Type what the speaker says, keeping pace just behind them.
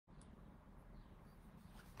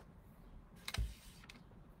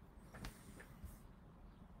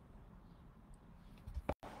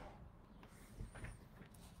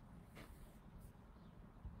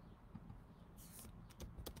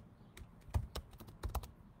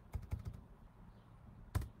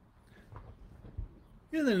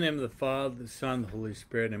In the name of the Father, the Son, the Holy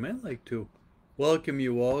Spirit, amen. I'd like to welcome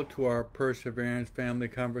you all to our Perseverance Family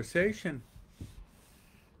Conversation.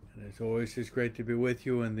 And as always, it's great to be with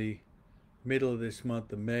you in the middle of this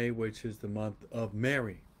month of May, which is the month of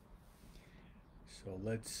Mary. So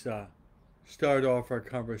let's start off our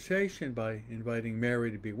conversation by inviting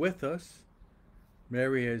Mary to be with us.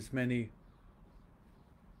 Mary has many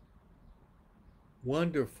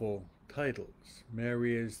wonderful titles.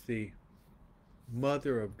 Mary is the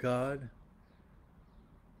Mother of God.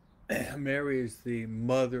 Mary is the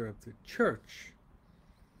mother of the church.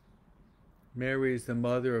 Mary is the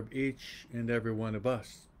mother of each and every one of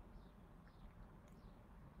us.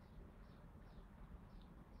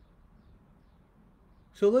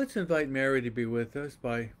 So let's invite Mary to be with us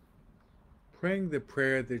by praying the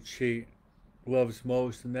prayer that she loves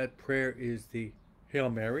most, and that prayer is the Hail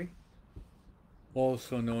Mary,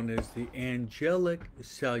 also known as the angelic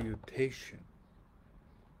salutation.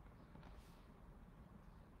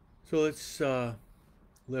 So let's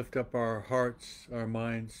lift up our hearts, our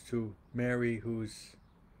minds to Mary, who's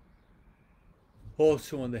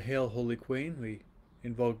also in the Hail, Holy Queen. We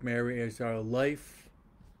invoke Mary as our life,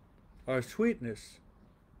 our sweetness,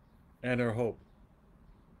 and our hope.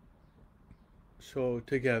 So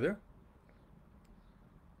together,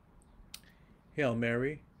 Hail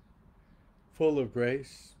Mary, full of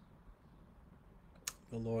grace,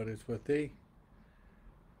 the Lord is with thee.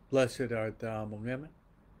 Blessed art thou among women,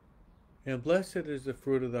 and blessed is the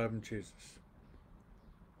fruit of thy womb, Jesus.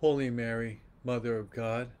 Holy Mary, Mother of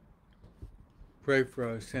God, pray for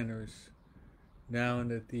us sinners, now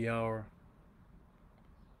and at the hour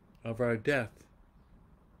of our death.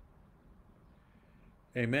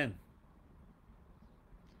 Amen.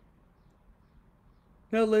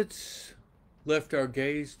 Now let's lift our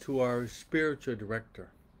gaze to our spiritual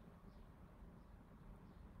director.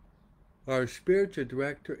 Our spiritual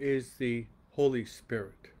director is the Holy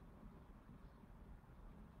Spirit.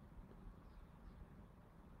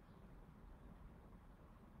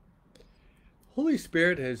 Holy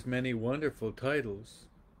Spirit has many wonderful titles.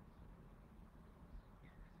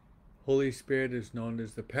 Holy Spirit is known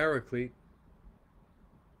as the Paraclete.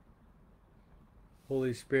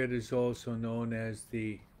 Holy Spirit is also known as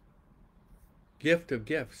the gift of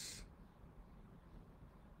gifts.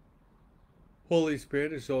 Holy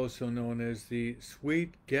Spirit is also known as the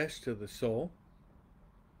sweet guest of the soul.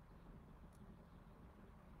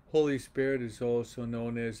 Holy Spirit is also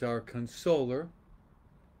known as our consoler.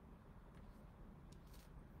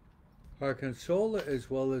 Our consoler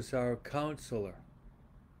as well as our counselor.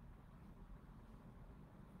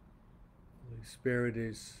 Holy Spirit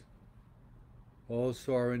is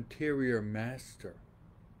also our interior master.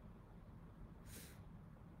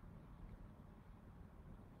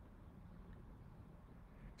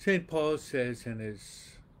 St. Paul says in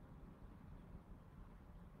his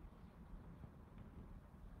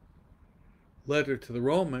letter to the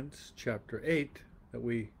Romans, chapter 8, that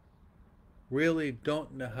we really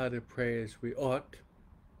don't know how to pray as we ought,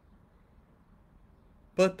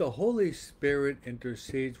 but the Holy Spirit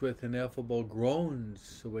intercedes with ineffable groans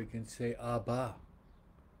so we can say Abba.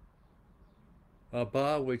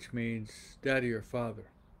 Abba, which means Daddy or Father.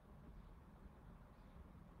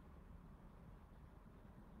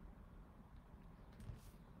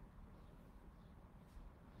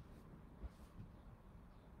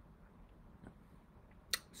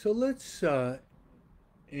 So let's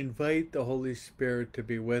invite the Holy Spirit to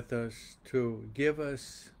be with us, to give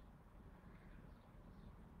us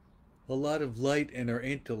a lot of light in our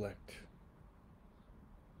intellect,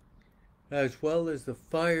 as well as the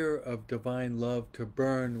fire of divine love to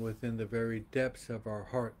burn within the very depths of our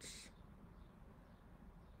hearts.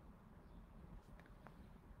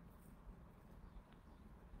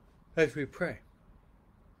 As we pray.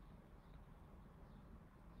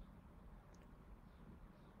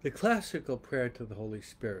 The classical prayer to the Holy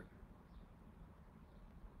Spirit.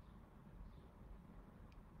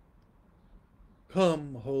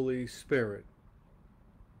 Come, Holy Spirit,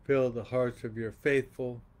 fill the hearts of your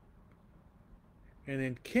faithful, and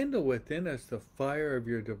enkindle within us the fire of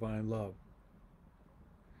your divine love.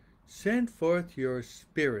 Send forth your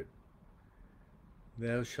Spirit,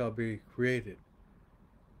 thou shalt be created.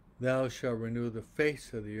 Thou shalt renew the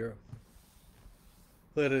face of the earth.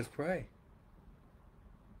 Let us pray.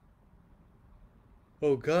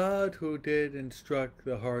 O God, who did instruct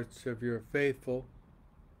the hearts of your faithful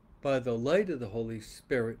by the light of the Holy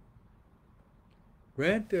Spirit,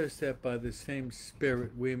 grant us that by the same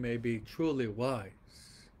Spirit we may be truly wise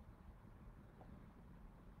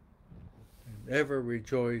and ever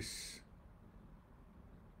rejoice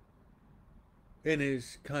in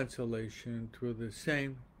his consolation through the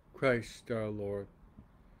same Christ our Lord.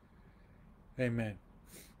 Amen.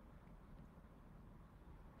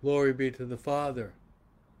 Glory be to the Father,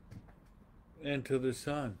 and to the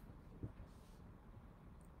Son,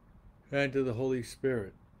 and to the Holy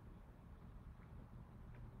Spirit,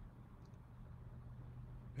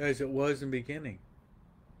 as it was in the beginning,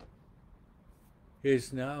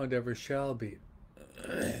 is now, and ever shall be,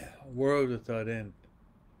 world without end.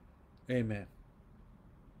 Amen.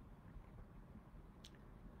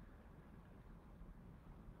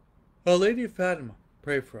 Our Lady of Fatima,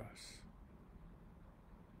 pray for us.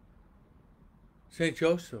 Saint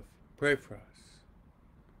Joseph, pray for us.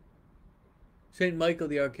 Saint Michael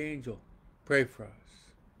the Archangel, pray for us.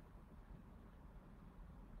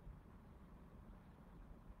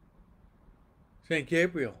 Saint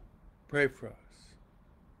Gabriel, pray for us.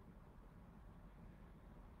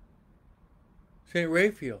 Saint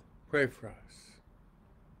Raphael, pray for us.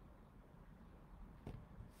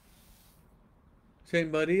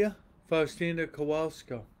 Saint Maria Faustina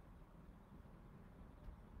Kowalska,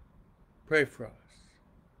 pray for us.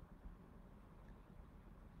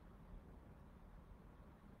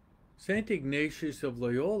 Saint Ignatius of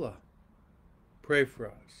Loyola, pray for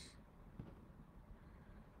us.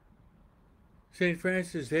 Saint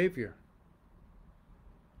Francis Xavier,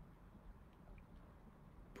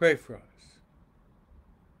 pray for us.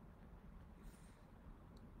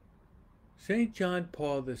 Saint John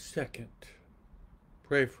Paul II,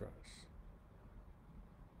 pray for us.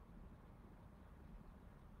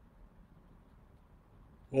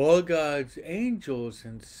 All God's angels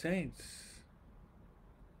and saints,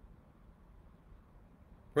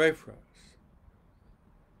 pray for us.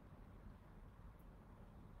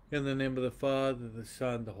 In the name of the Father, the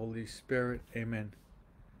Son, the Holy Spirit. Amen.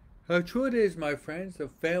 How true it is, my friends, a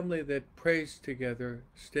family that prays together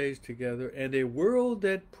stays together, and a world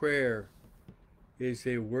at prayer is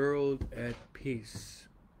a world at peace.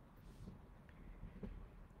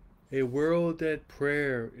 A world at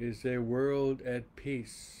prayer is a world at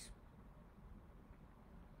peace.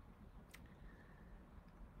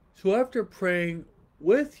 So after praying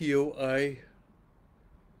with you, I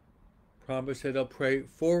promise that I'll pray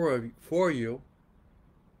for you.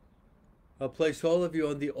 I'll place all of you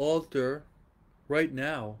on the altar right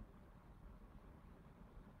now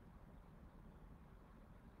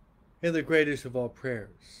in the greatest of all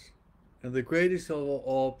prayers. And the greatest of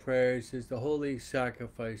all prayers is the holy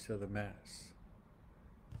sacrifice of the Mass.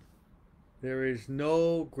 There is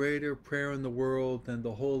no greater prayer in the world than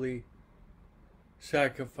the holy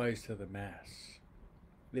sacrifice of the Mass.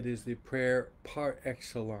 It is the prayer par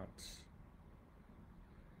excellence.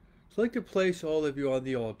 So I'd like to place all of you on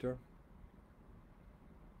the altar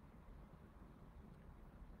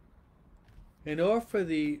and offer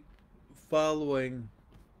the following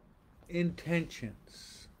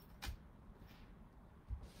intentions.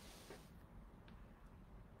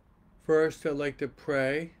 First, I'd like to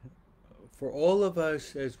pray for all of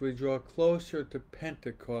us as we draw closer to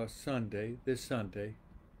Pentecost Sunday, this Sunday.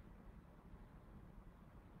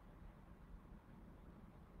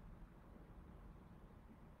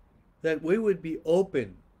 That we would be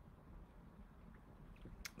open,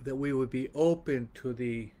 to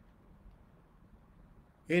the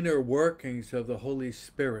inner workings of the Holy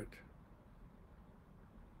Spirit.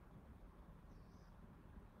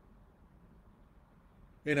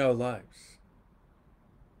 In our lives.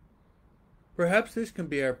 Perhaps this can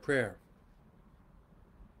be our prayer.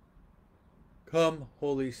 Come,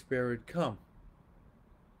 Holy Spirit, come.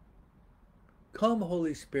 Come,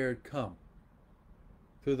 Holy Spirit, come.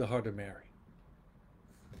 Through the heart of Mary.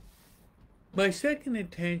 My second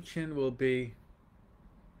intention will be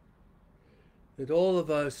that all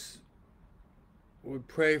of us would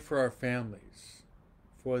pray for our families,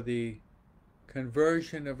 for the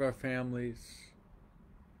conversion of our families,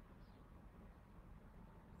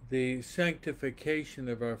 the sanctification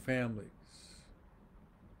of our families,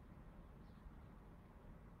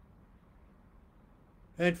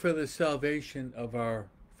 and for the salvation of our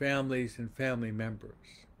families and family members.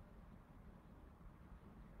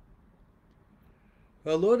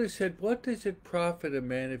 Our Lord has said, what does it profit a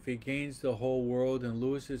man if he gains the whole world and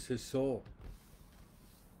loses his soul?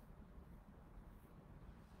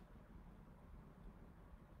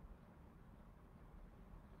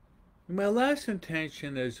 My last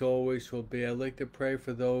intention, as always, will be I'd like to pray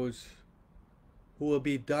for those who will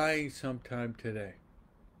be dying sometime today.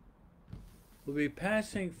 Will be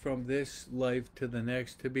passing from this life to the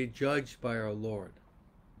next to be judged by our Lord.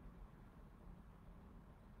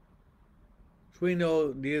 So we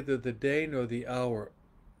know neither the day nor the hour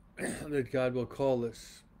that God will call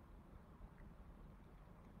us.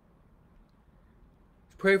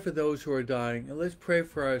 pray for those who are dying, and let's pray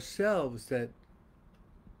for ourselves that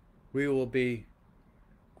we will be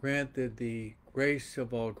granted the grace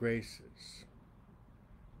of all graces.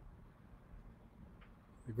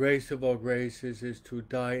 The grace of all graces is to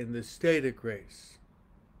die in the state of grace.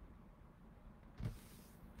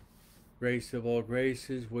 Grace of all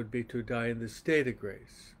graces would be to die in the state of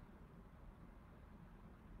grace.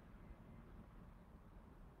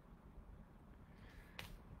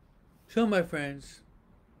 So, my friends,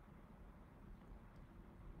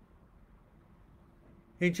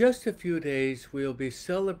 in just a few days we'll be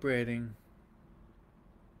celebrating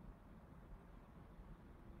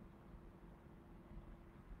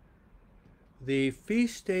the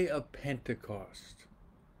feast day of Pentecost,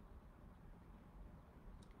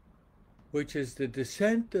 which is the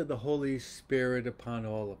descent of the Holy Spirit upon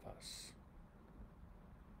all of us.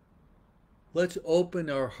 Let's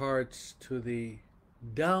open our hearts to the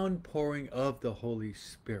downpouring of the Holy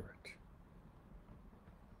Spirit.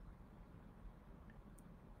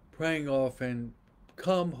 Praying often,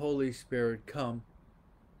 "Come, Holy Spirit, come.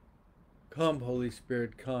 Come, Holy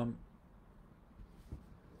Spirit, come,"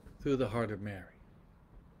 through the heart of Mary.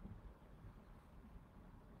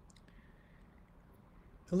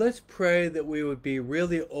 And let's pray that we would be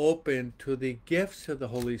really open to the gifts of the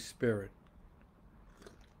Holy Spirit.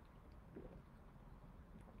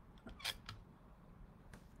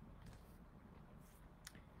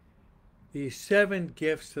 The 7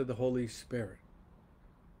 gifts of the Holy Spirit.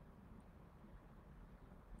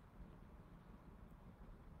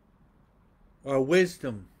 Are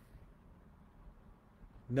wisdom,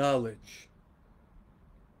 knowledge,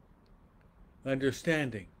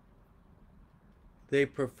 understanding. They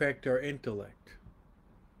perfect our intellect.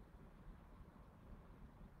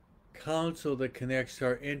 Counsel that connects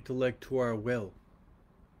our intellect to our will.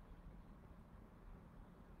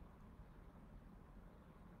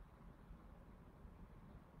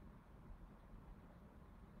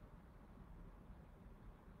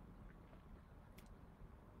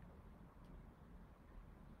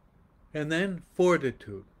 And then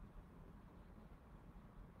fortitude,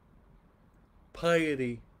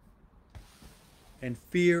 piety, and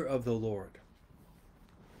fear of the Lord.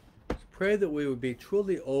 Let's pray that we would be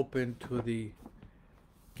truly open to the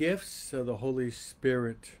gifts of the Holy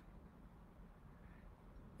Spirit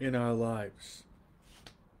in our lives.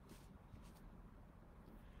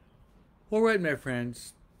 All right, my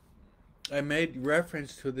friends, I made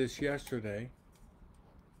reference to this yesterday.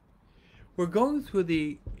 We're going through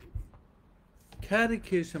the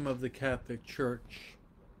Catechism of the Catholic Church.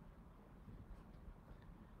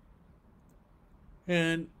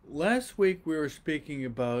 And last week we were speaking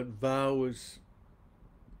about vows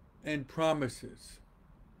and promises.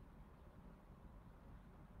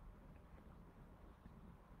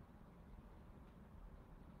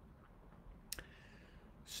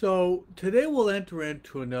 So today we'll enter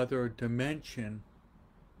into another dimension,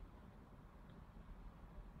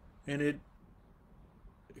 and it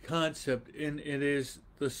is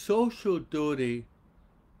the social duty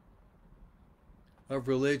of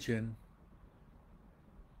religion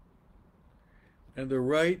and the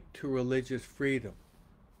right to religious freedom.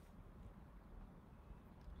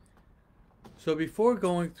 So before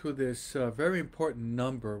going through this very important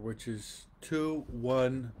number, which is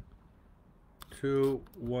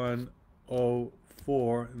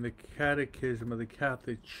 2104 in the Catechism of the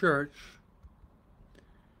Catholic Church,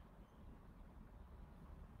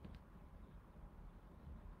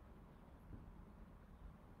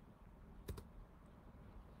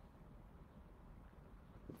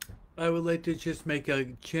 I would like to just make a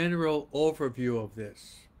general overview of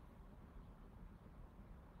this.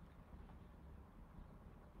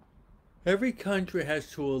 Every country has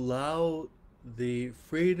to allow the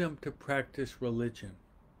freedom to practice religion.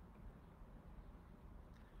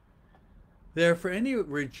 Therefore, any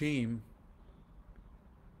regime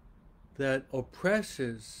that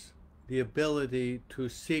oppresses the ability to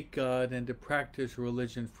seek God and to practice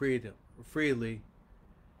religion freely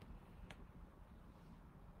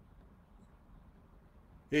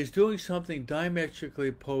is doing something diametrically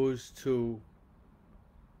opposed to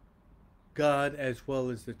God as well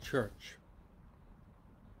as the Church.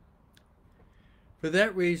 For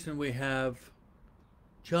that reason, we have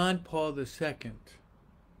John Paul II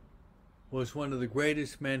was one of the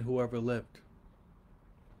greatest men who ever lived.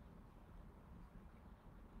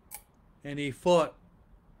 And he fought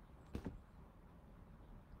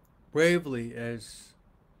bravely as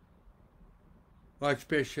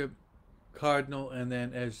Archbishop, Cardinal, and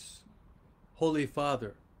then as Holy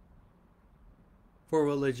Father for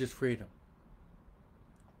religious freedom.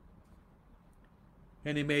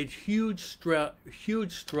 and he made huge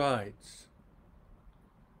strides.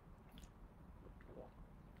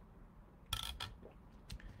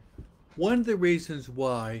 One of the reasons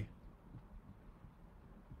why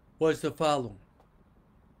was the following.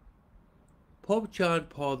 Pope John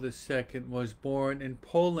Paul II was born in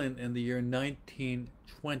Poland in the year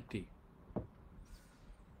 1920.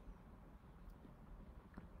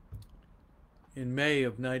 In May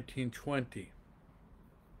of 1920.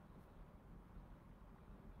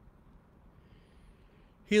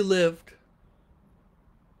 He lived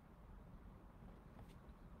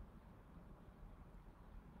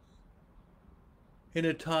in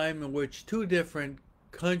a time in which two different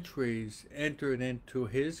countries entered into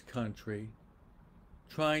his country,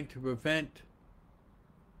 trying to prevent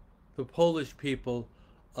the Polish people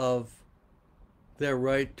of their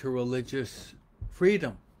right to religious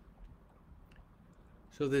freedom.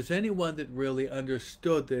 So if there's anyone that really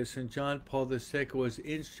understood this, and John Paul II was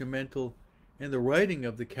instrumental in the writing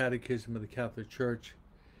of the Catechism of the Catholic Church,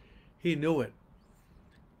 he knew it.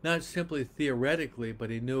 Not simply theoretically, but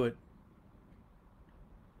he knew it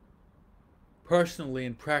personally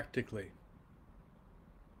and practically.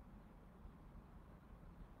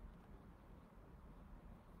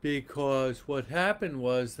 Because what happened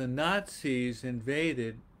was the Nazis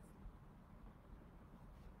invaded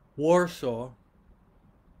Warsaw,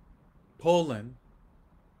 Poland,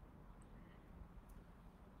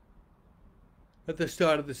 at the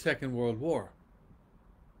start of the Second World War.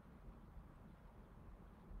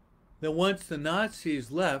 Then once the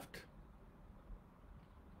Nazis left,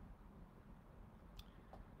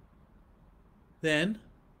 then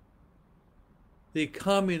the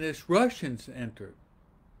communist Russians entered,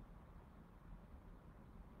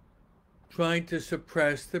 trying to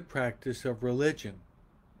suppress the practice of religion.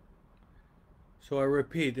 So I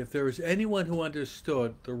repeat, if there was anyone who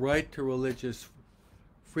understood the right to religious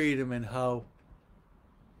freedom and how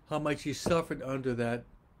much he suffered under that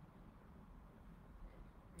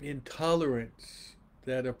intolerance,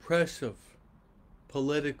 that oppressive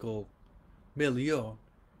political milieu,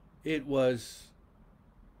 it was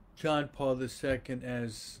John Paul II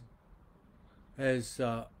as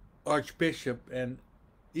Archbishop and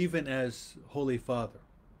even as Holy Father.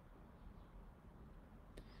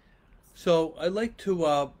 So I'd like to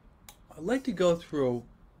go through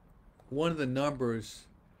one of the numbers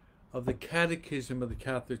of the Catechism of the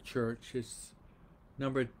Catholic Church. It's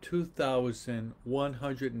number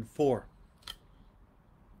 2104.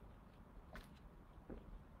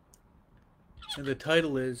 And the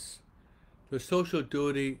title is The Social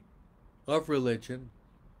Duty of Religion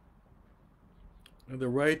and the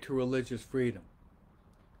Right to Religious Freedom.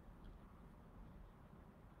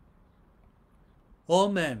 All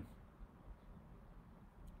men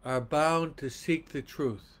are bound to seek the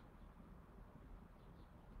truth,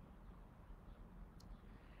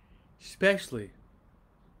 especially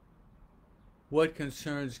what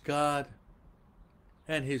concerns God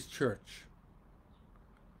and His Church,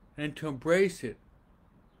 and to embrace it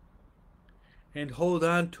and hold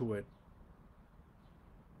on to it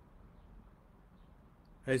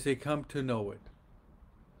as they come to know it.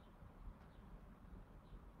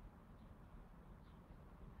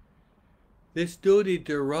 This duty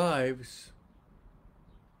derives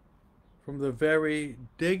from the very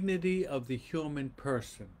dignity of the human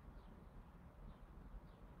person.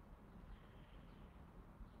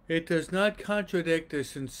 It does not contradict a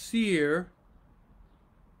sincere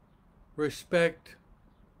respect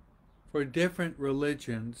for different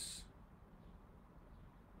religions,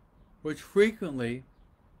 which frequently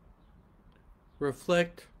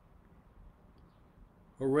reflect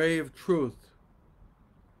a ray of truth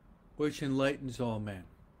which enlightens all men,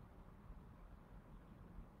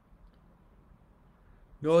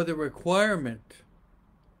 nor the requirement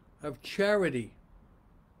of charity,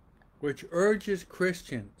 which urges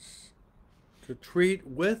Christians to treat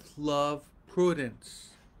with love,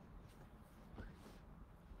 prudence,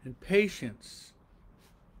 and patience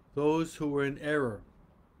those who are in error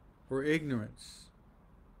or ignorance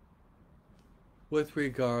with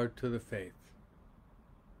regard to the faith.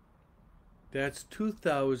 That's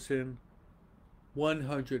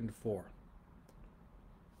 2104.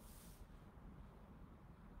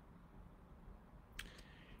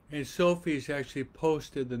 And Sophie's actually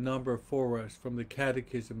posted the number for us from the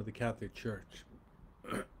Catechism of the Catholic Church.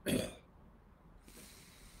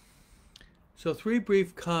 So 3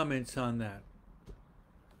 brief comments on that.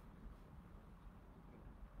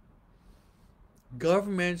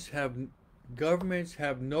 Governments have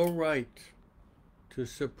no right to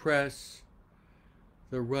suppress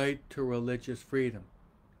the right to religious freedom.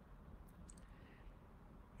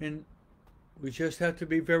 And we just have to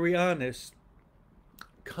be very honest.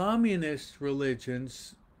 Communist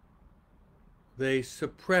religions, they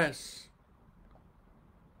suppress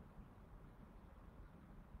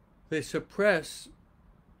the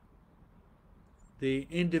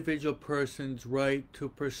individual person's right to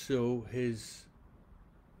pursue his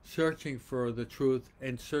searching for the truth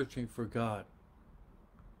and searching for God.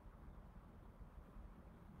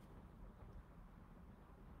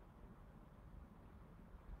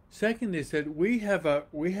 Second is that we have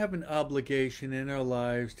an obligation in our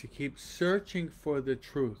lives to keep searching for the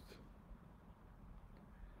truth.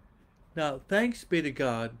 Now, thanks be to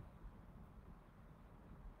God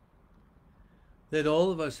that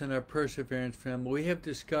all of us in our Perseverance family, we have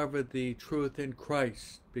discovered the truth in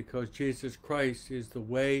Christ, because Jesus Christ is the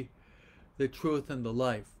way, the truth, and the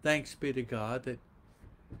life. Thanks be to God that,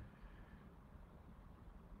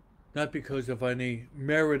 not because of any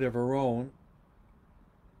merit of our own,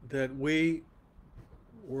 that we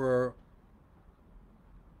were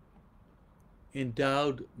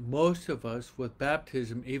endowed, most of us, with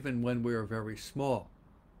baptism even when we were very small.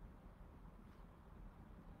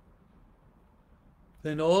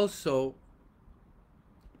 Then also,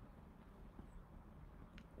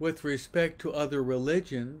 with respect to other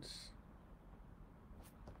religions,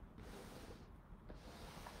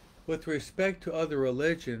 we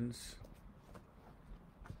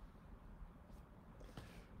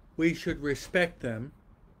should respect them.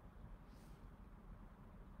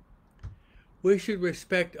 We should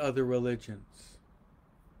respect other religions.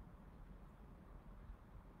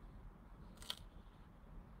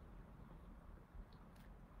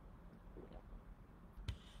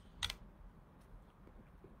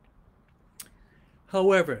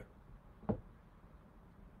 However,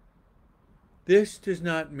 this does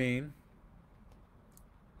not mean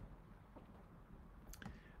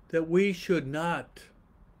that we should not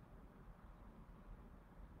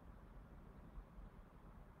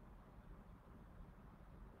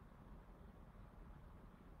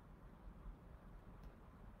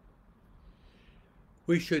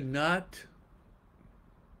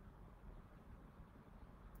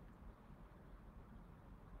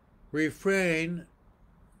refrain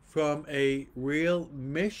from a real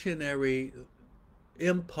missionary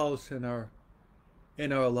impulse in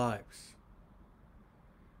our lives.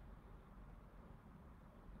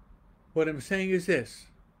 What I'm saying is this: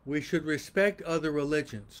 we should respect other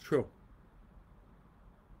religions, true.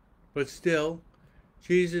 But still,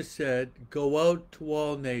 Jesus said, "Go out to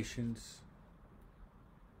all nations,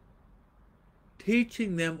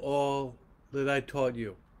 teaching them all that I taught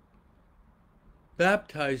you,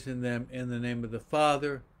 baptizing them in the name of the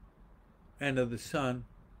Father, and of the Son,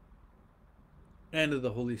 and of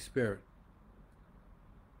the Holy Spirit.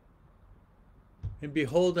 And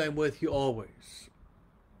behold, I'm with you always,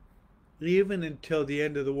 even until the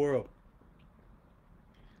end of the world."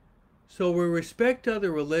 So we respect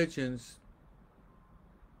other religions,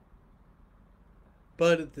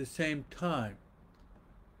 but at the same time,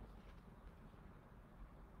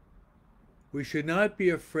 we should not be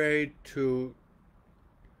afraid to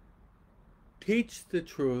teach the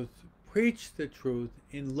truth, preach the truth,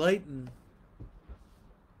 enlighten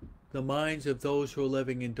the minds of those who are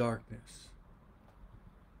living in darkness.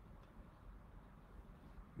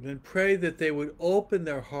 Then pray that they would open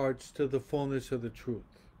their hearts to the fullness of the truth.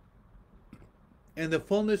 And the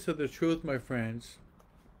fullness of the truth, my friends,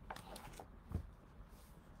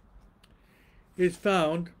 is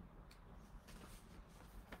found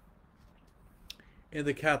in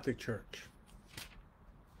the Catholic Church.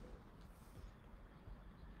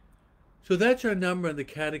 So that's our number in the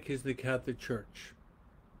Catechism of the Catholic Church.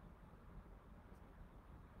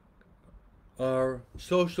 Our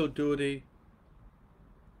social duty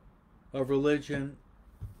of religion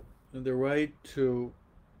and the right to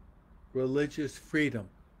religious freedom.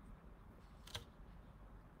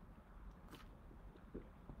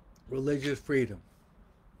 Religious freedom.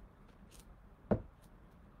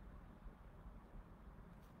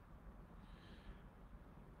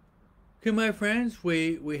 Okay, my friends,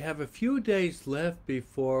 we have a few days left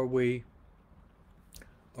before we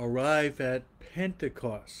arrive at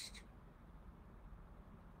Pentecost.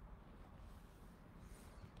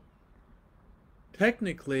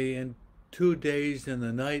 Technically, in 2 days and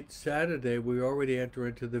the night, Saturday, we already enter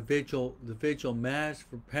into the vigil Mass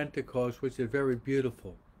for Pentecost, which is very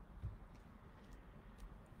beautiful.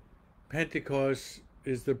 Pentecost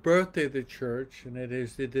is the birthday of the Church, and it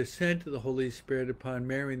is the descent of the Holy Spirit upon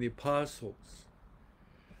Mary and the Apostles.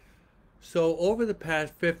 So over the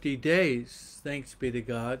past 50 days, thanks be to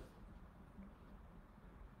God,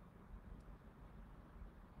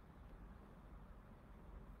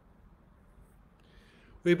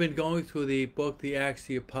 We've been going through the book, The Acts of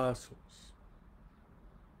the Apostles.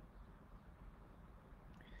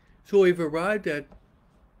 So we've arrived at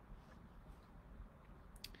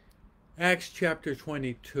Acts chapter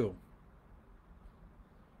 22.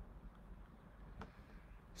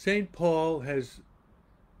 St. Paul has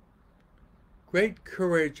great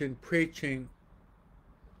courage in preaching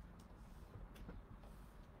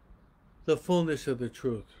the fullness of the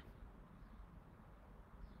truth.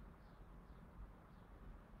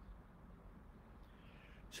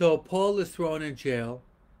 So Paul is thrown in jail.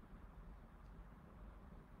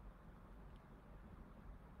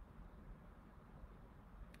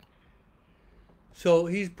 So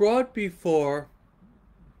he's brought before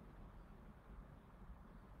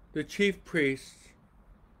the chief priests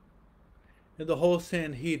and the whole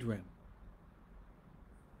Sanhedrin.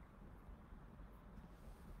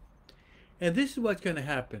 And this is what's going to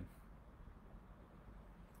happen.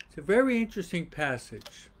 It's a very interesting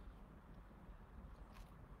passage.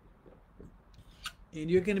 And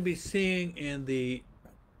you're going to be seeing in the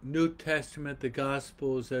New Testament, the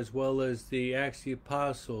Gospels, as well as the Acts of the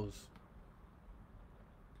Apostles,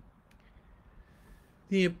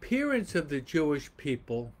 the appearance of the Jewish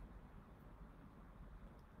people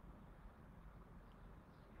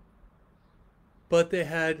but they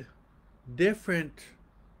had different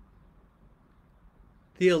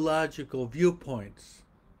theological viewpoints.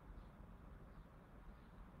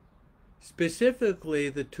 Specifically,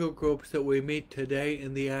 the two groups that we meet today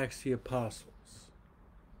in the Acts of the Apostles.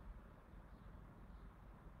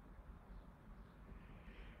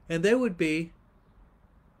 And they would be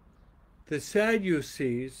the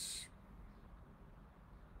Sadducees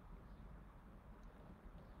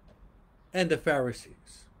and the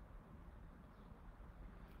Pharisees.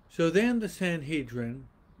 So then the Sanhedrin,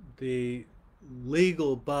 the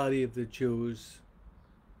legal body of the Jews,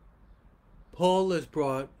 Paul is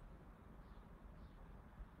brought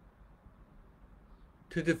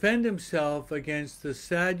to defend himself against the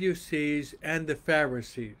Sadducees and the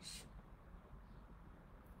Pharisees.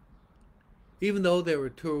 Even though there were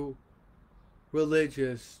two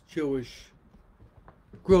religious Jewish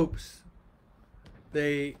groups,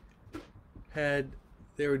 they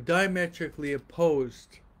were diametrically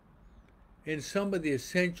opposed in some of the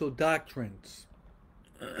essential doctrines,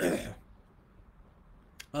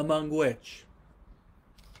 among which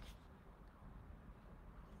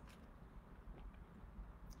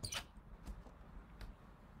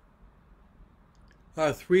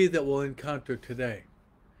are three that we'll encounter today.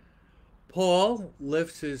 Paul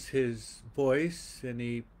lifts his voice and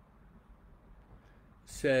he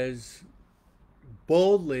says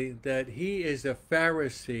boldly that he is a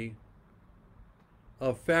Pharisee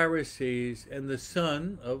of Pharisees and the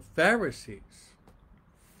son of Pharisees.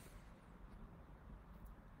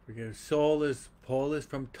 Because Paul is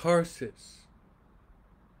from Tarsus.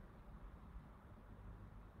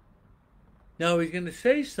 Now he's going to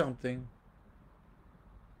say something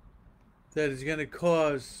that is going to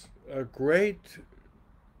cause a great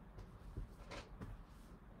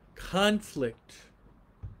conflict,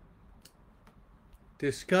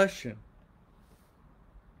 discussion,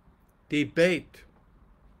 debate,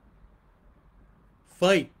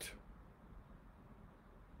 fight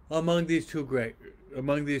among these two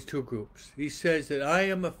groups. He says that I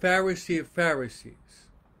am a Pharisee of Pharisees.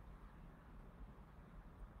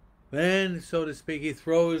 Then, so to speak, he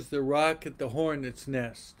throws the rock at the hornet's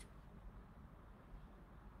nest.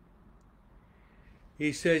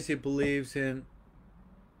 He says he believes in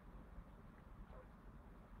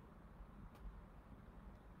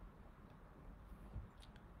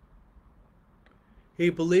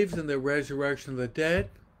the resurrection of the dead,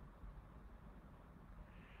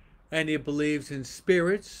 and he believes in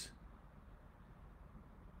spirits,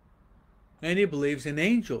 and he believes in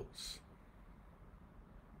angels.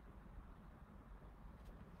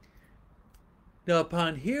 Now,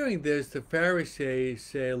 upon hearing this, the Pharisees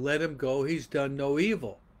say, let him go, he's done no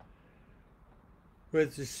evil.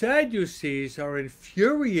 Whereas the Sadducees are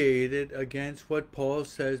infuriated against what Paul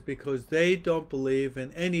says because they don't believe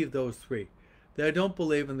in any of those three. They don't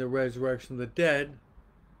believe in the resurrection of the dead.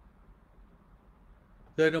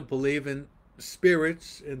 They don't believe in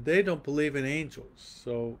spirits, and they don't believe in angels.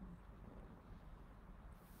 So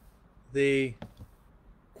the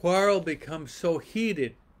quarrel becomes so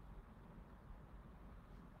heated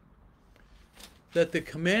that the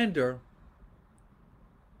commander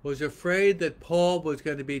was afraid that Paul was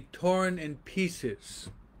going to be torn in pieces.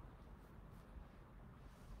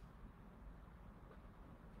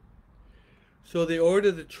 So they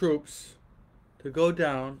ordered the troops to go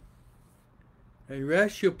down and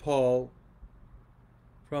rescue Paul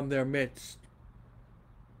from their midst.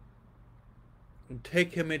 and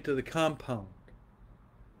take him into the compound.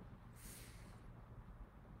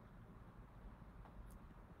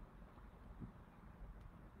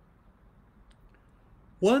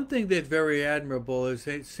 One thing that's very admirable is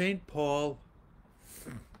that St. Paul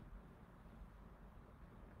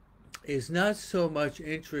is not so much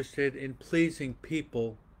interested in pleasing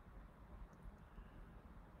people,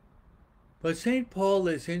 but St. Paul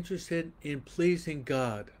is interested in pleasing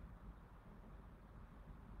God.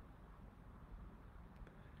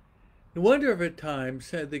 No wonder if at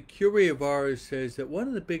times the Curé of Ars says that one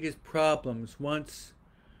of the biggest problems once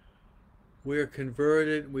we're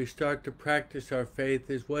converted, we start to practice our faith,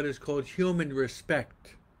 is what is called human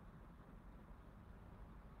respect.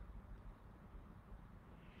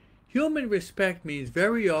 Human respect means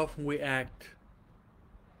very often we act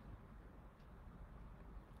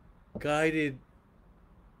guided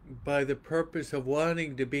by the purpose of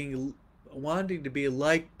wanting to be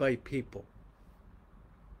liked by people.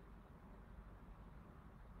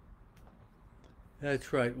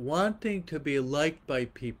 That's right, wanting to be liked by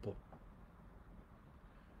people.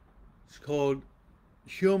 It's called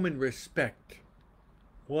human respect,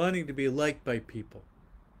 wanting to be liked by people.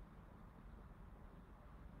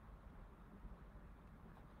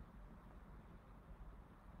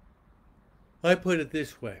 I put it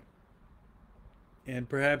this way, and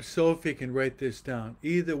perhaps Sophie can write this down.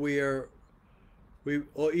 Either we are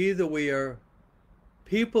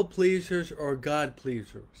people pleasers or God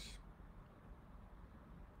pleasers.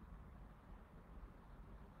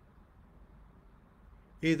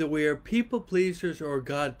 Either we are people pleasers or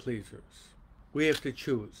God pleasers. We have to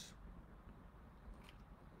choose.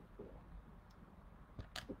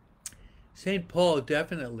 St. Paul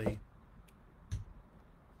definitely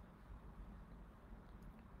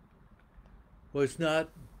was not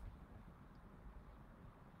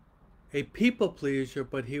a people pleaser,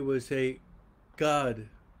 but he was a God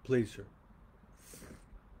pleaser.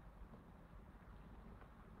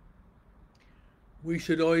 We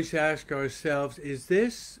should always ask ourselves, is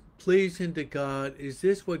this pleasing to God? Is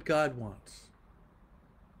this what God wants?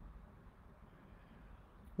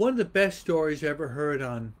 One of the best stories ever heard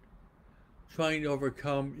on trying to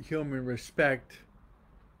overcome human respect,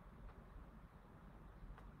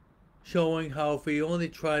 showing how if we only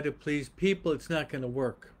try to please people, it's not going to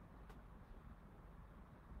work.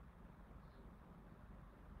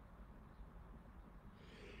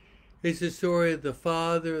 It's the story of the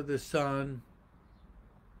Father, the Son,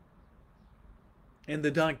 and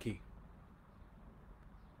the donkey.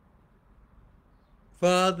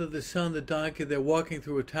 Father, the Son, the donkey, they're walking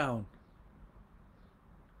through a town.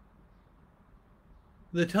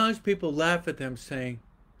 The townspeople laugh at them, saying,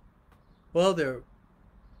 well,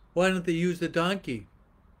 why don't they use the donkey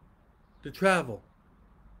to travel?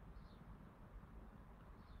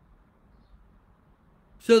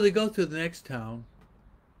 So they go to the next town,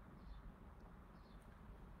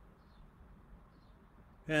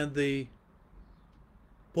 and the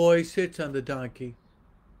boy sits on the donkey.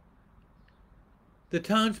 The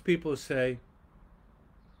townspeople say,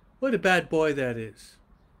 what a bad boy that is.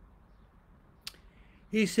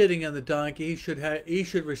 He's sitting on the donkey. He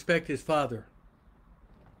should respect his father.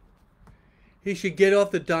 He should get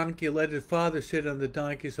off the donkey and let his father sit on the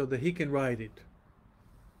donkey so that he can ride it.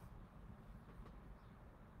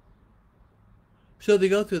 So they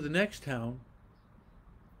go to the next town,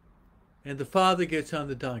 and the father gets on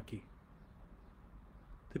the donkey.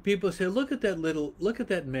 The people say, look at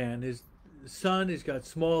that man. His son, he's got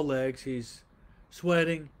small legs, he's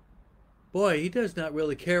sweating. Boy, he does not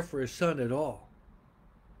really care for his son at all.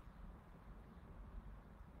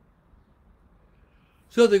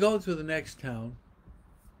 So they go to the next town.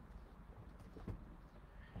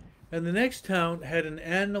 And the next town had an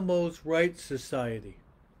animals' rights society.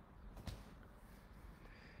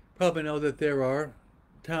 Probably know that there are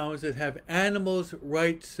towns that have animals'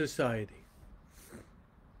 rights society.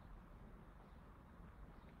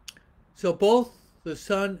 So both the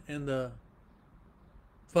son and the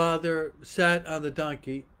father sat on the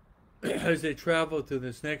donkey as they traveled to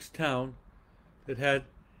this next town that had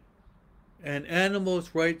an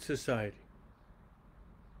animals' rights society.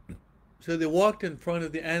 So they walked in front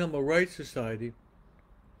of the Animal Rights Society,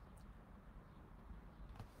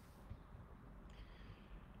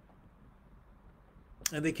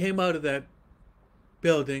 and they came out of that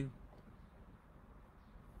building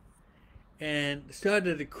and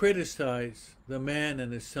started to criticize the man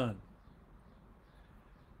and his son.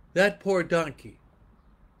 That poor donkey,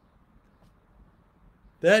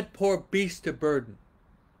 that poor beast of burden,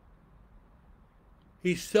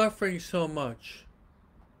 he's suffering so much,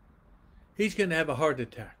 he's going to have a heart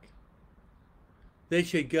attack. they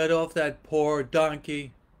should get off that poor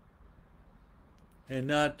donkey and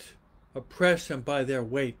not oppress him by their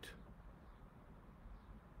weight.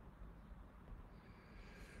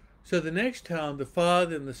 So the next time, the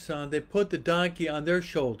father and the son, they put the donkey on their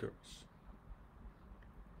shoulders.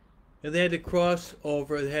 And they had to cross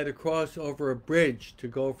over a bridge to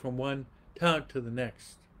go from one town to the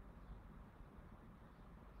next.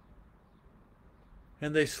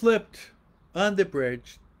 And they slipped on the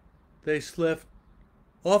bridge. They slipped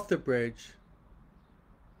off the bridge.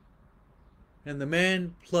 And the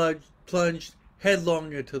man plunged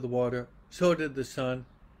headlong into the water. So did the son.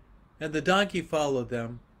 And the donkey followed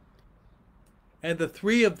them. And the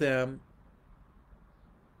three of them,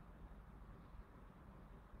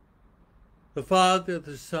 the father,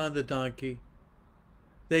 the son, the donkey,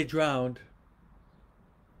 they drowned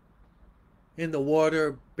in the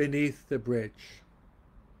water beneath the bridge.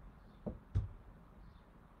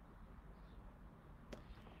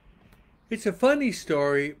 It's a funny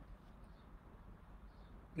story.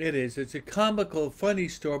 It is. It's a comical, funny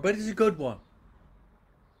story, but it's a good one.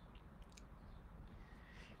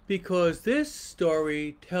 Because this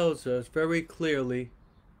story tells us very clearly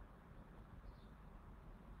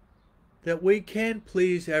that we can't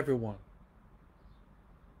please everyone.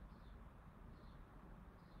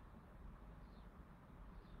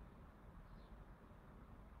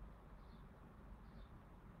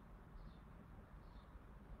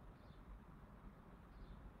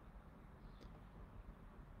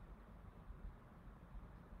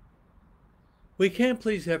 We can't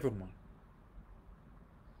please everyone.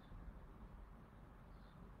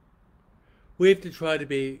 We have to try to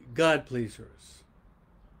be God pleasers.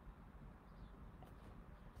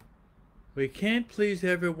 We can't please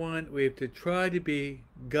everyone. We have to try to be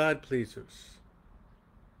God pleasers.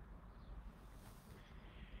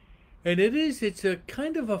 And it's a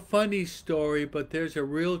kind of a funny story, but there's a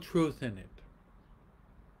real truth in it.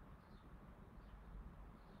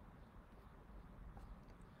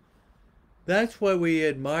 That's why we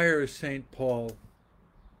admire St. Paul,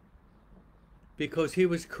 because he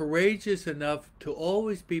was courageous enough to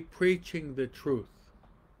always be preaching the truth.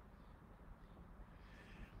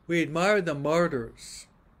 We admire the martyrs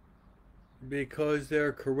because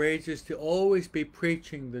they're courageous to always be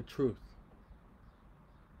preaching the truth.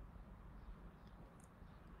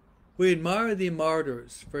 We admire the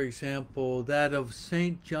martyrs, for example, that of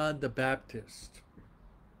St. John the Baptist.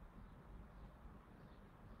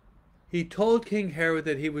 He told King Herod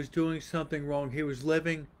that he was doing something wrong. He was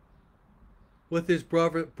living with his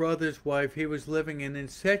brother's wife. He was living in an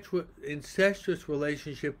incestuous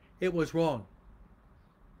relationship. It was wrong.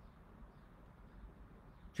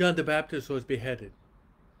 John the Baptist was beheaded.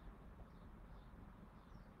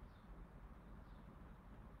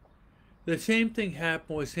 The same thing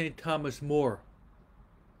happened with St. Thomas More.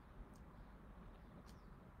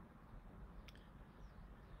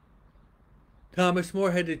 Thomas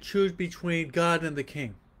More had to choose between God and the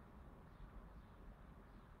king.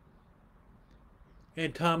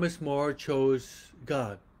 And Thomas More chose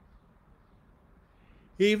God.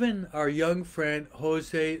 Even our young friend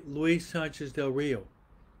Jose Luis Sanchez del Rio,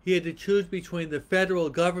 he had to choose between the federal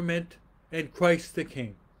government and Christ the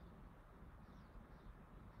King.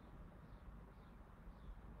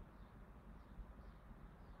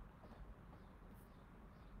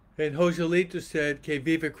 And Joselito said, "Que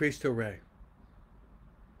viva Cristo Rey."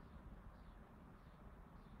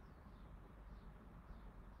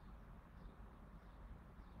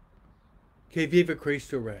 Que viva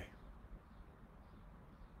Cristo Rey.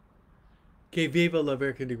 Que viva la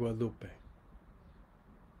Virgen de Guadalupe.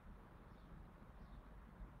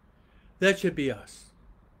 That should be us.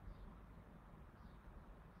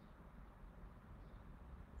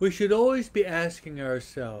 We should always be asking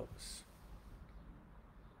ourselves,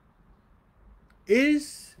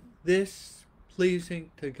 is this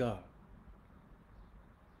pleasing to God?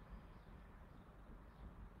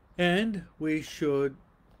 And we should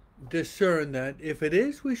discern that if it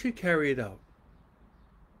is, we should carry it out.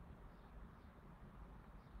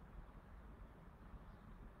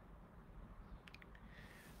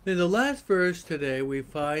 In the last verse today, we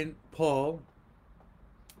find Paul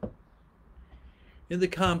in the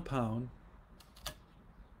compound,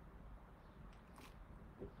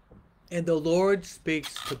 and the Lord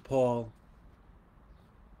speaks to Paul.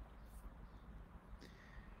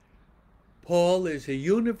 Paul is a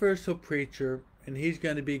universal preacher, and he's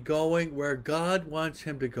going to be going where God wants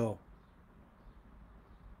him to go.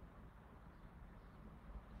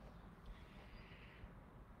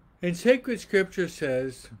 And sacred scripture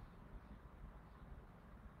says,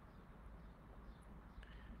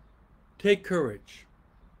 take courage.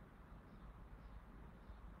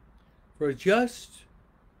 For just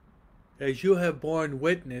as you have borne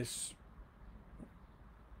witness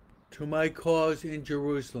to my cause in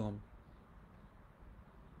Jerusalem,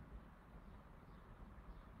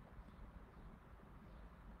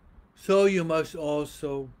 so you must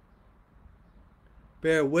also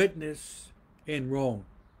bear witness in Rome.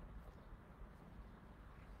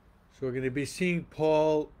 So we're going to be seeing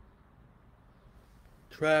Paul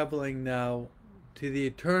traveling now to the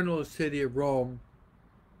eternal city of Rome,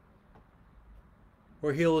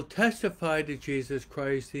 where he will testify to Jesus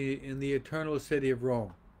Christ in the eternal city of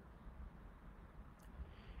Rome.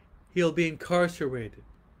 He'll be incarcerated.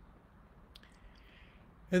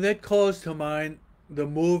 And that calls to mind the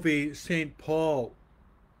movie St. Paul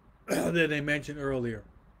that I mentioned earlier,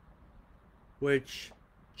 which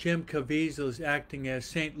Jim Caviezel is acting as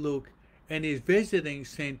St. Luke, and he's visiting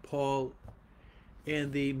St. Paul in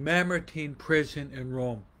the Mamertine prison in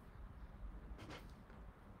Rome,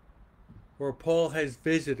 where Paul has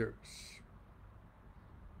visitors.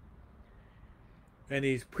 And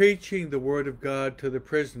he's preaching the word of God to the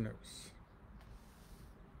prisoners.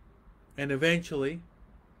 And eventually,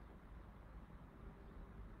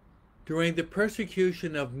 during the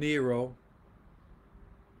persecution of Nero,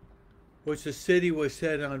 which the city was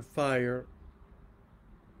set on fire,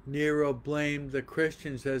 Nero blamed the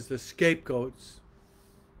Christians as the scapegoats.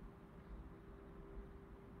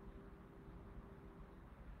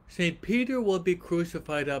 St. Peter will be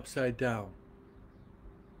crucified upside down.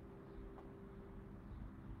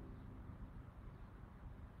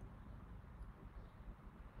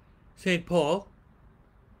 St. Paul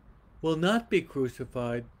will not be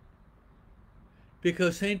crucified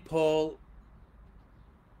because St. Paul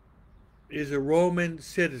is a Roman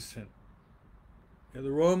citizen. And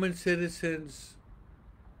the Roman citizens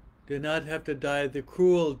did not have to die the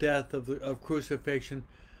cruel death of crucifixion.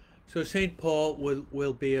 So St. Paul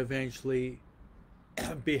will be eventually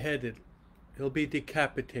beheaded. He'll be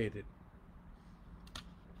decapitated.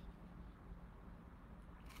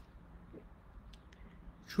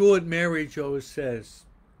 Truett Mary Jo says,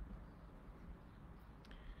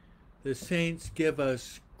 the saints give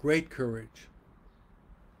us great courage.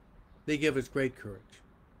 They give us great courage.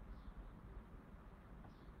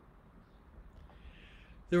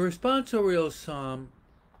 The responsorial psalm,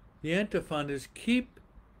 the antiphon is, keep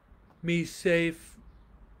me safe,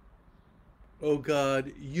 O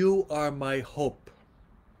God, you are my hope.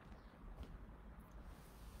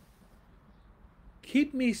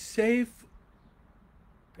 Keep me safe,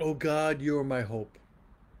 O God, you are my hope.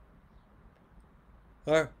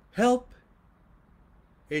 Our help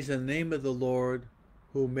is the name of the Lord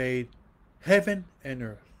who made heaven and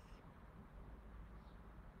earth.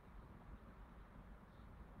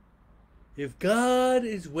 If God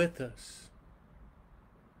is with us,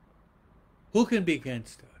 who can be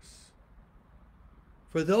against us?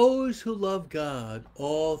 For those who love God,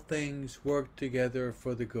 all things work together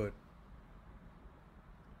for the good.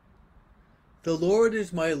 The Lord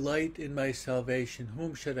is my light and my salvation.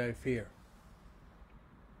 Whom should I fear?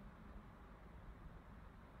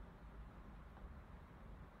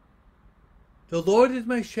 The Lord is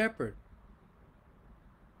my shepherd.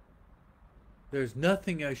 There's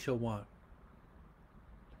nothing I shall want.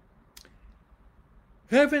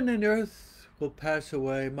 Heaven and earth will pass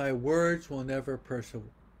away. My words will never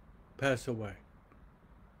pass away.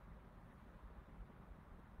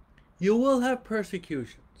 You will have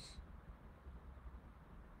persecutions,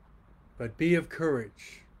 but be of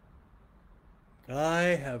courage.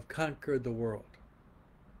 I have conquered the world.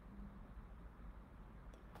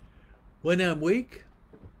 When I'm weak,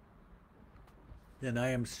 then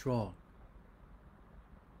I am strong.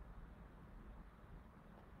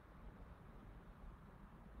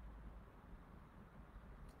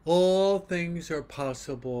 All things are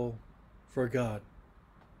possible for God.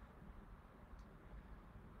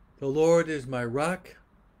 The Lord is my rock,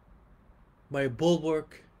 my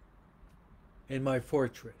bulwark, and my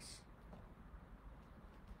fortress.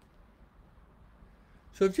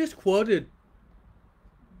 So I've just quoted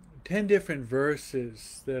 10 different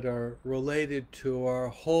verses that are related to our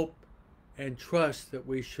hope and trust that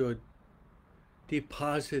we should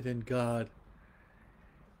deposit in God.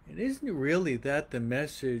 And isn't really that the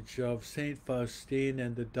message of St. Faustine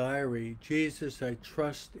and the diary? Jesus, I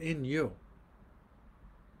trust in you.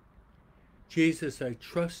 Jesus, I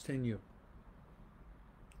trust in you.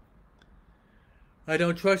 I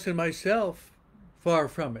don't trust in myself, far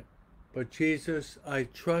from it. But Jesus, I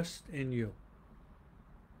trust in you.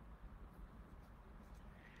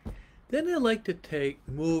 Then I'd like to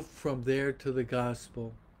move from there to the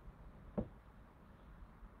gospel.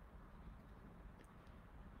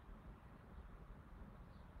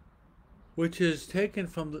 which is taken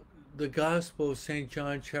from the Gospel of St.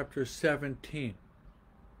 John, chapter 17,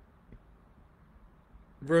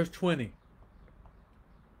 verse 20.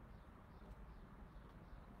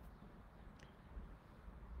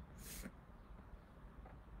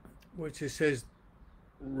 Which it says,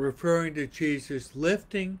 referring to Jesus,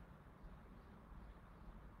 lifting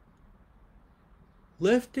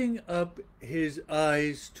up his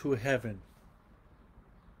eyes to heaven.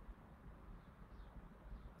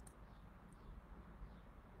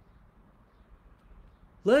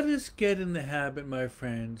 Let us get in the habit, my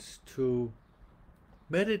friends, to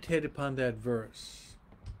meditate upon that verse.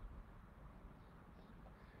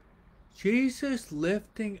 Jesus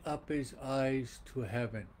lifting up his eyes to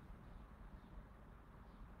heaven.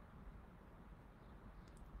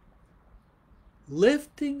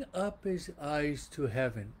 Lifting up his eyes to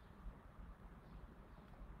heaven.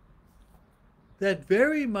 That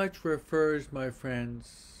very much refers, my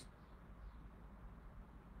friends,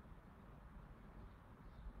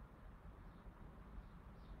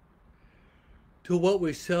 to what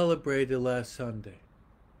we celebrated last Sunday.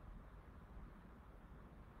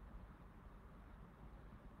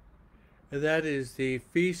 And that is the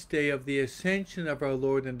feast day of the Ascension of our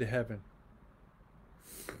Lord into heaven.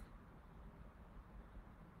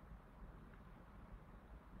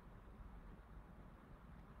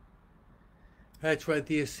 That's right,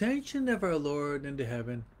 the Ascension of our Lord into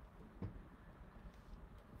heaven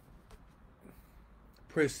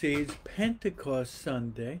precedes Pentecost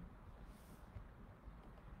Sunday.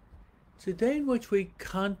 It's a day in which we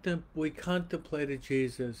contemplated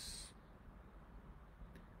Jesus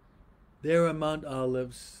there on Mount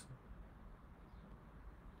Olives,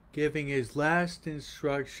 giving his last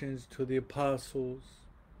instructions to the apostles.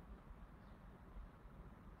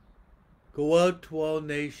 Go out to all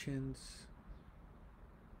nations.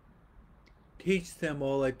 Teach them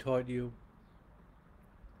all I taught you.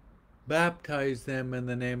 Baptize them in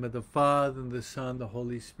the name of the Father, and the Son, and the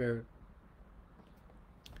Holy Spirit.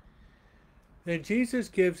 And Jesus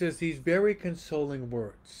gives us these very consoling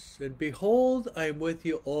words. And behold, I am with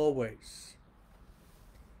you always,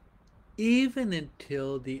 even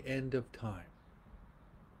until the end of time.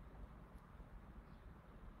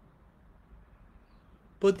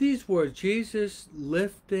 But these words, Jesus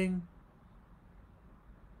lifting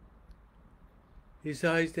his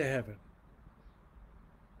eyes to heaven,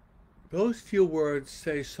 those few words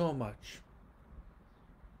say so much.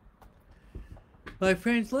 My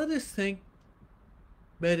friends, let us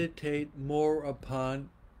meditate more upon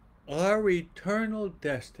our eternal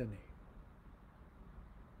destiny.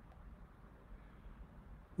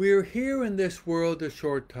 We are here in this world a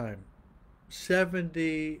short time.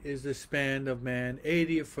 70 is the span of man,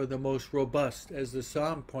 80 for the most robust, as the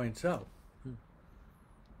Psalm points out.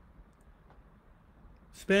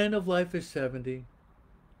 Span of life is 70,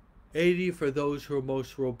 80 for those who are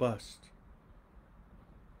most robust.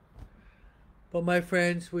 But my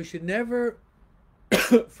friends, we should never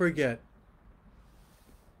forget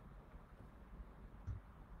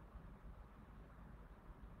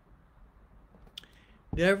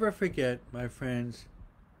my friends,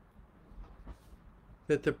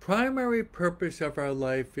 that the primary purpose of our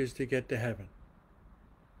life is to get to heaven.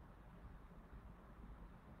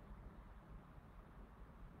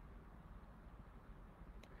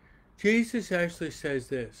 Jesus actually says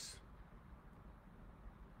this: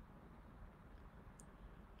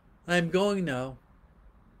 I'm going now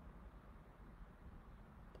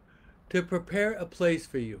to prepare a place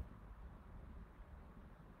for you,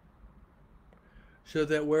 so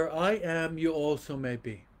that where I am, you also may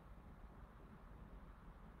be.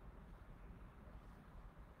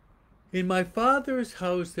 In my Father's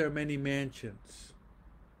house there are many mansions.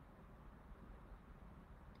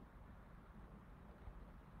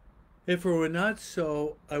 If it were not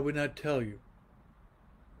so, I would not tell you.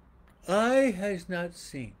 Eye has not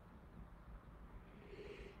seen,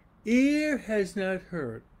 ear has not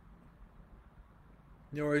heard,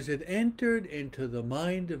 nor has it entered into the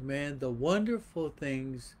mind of man the wonderful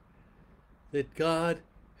things that God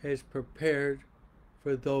has prepared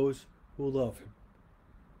for those who love him.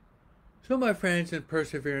 So, my friends and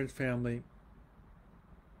Perseverance family,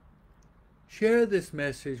 share this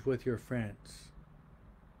message with your friends.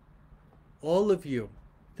 All of you,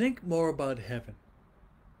 think more about heaven.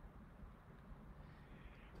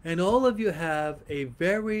 And all of you have a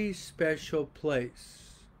very special place.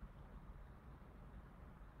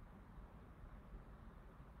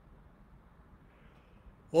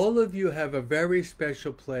 All of you have a very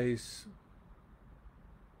special place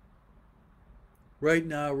right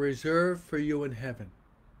now reserved for you in heaven.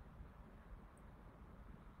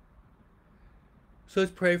 So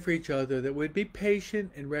let's pray for each other that we'd be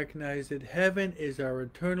patient and recognize that heaven is our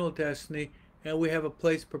eternal destiny and we have a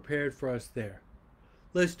place prepared for us there.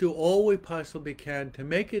 Let's do all we possibly can to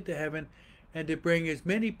make it to heaven and to bring as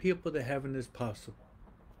many people to heaven as possible.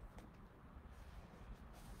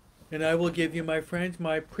 And I will give you, my friends,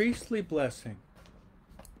 my priestly blessing.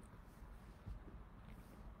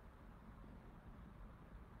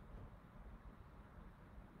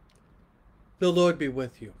 The Lord be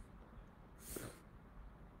with you.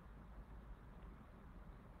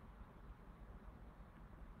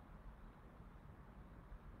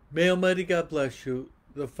 May Almighty God bless you,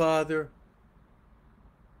 the Father,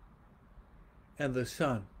 and the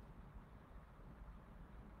Son,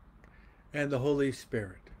 and the Holy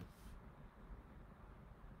Spirit.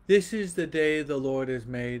 This is the day the Lord has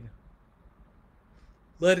made.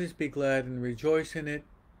 Let us be glad and rejoice in it.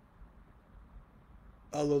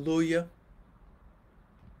 Alleluia.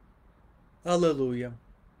 Alleluia.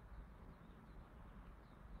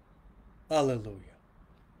 Alleluia.